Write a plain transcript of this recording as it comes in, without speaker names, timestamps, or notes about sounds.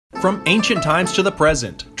From ancient times to the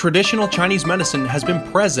present, traditional Chinese medicine has been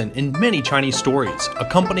present in many Chinese stories,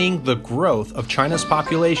 accompanying the growth of China's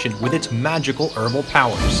population with its magical herbal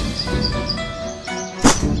powers.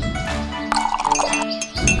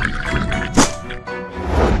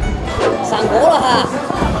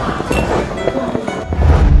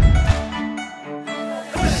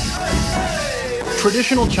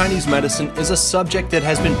 Traditional Chinese medicine is a subject that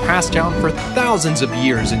has been passed down for thousands of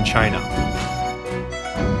years in China.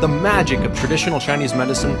 The magic of traditional Chinese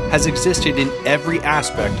medicine has existed in every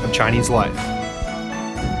aspect of Chinese life.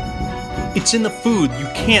 It's in the food you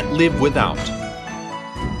can't live without,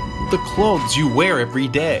 the clothes you wear every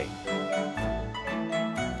day,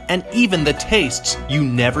 and even the tastes you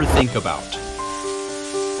never think about.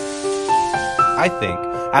 I think,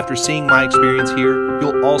 after seeing my experience here,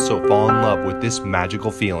 you'll also fall in love with this magical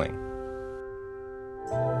feeling.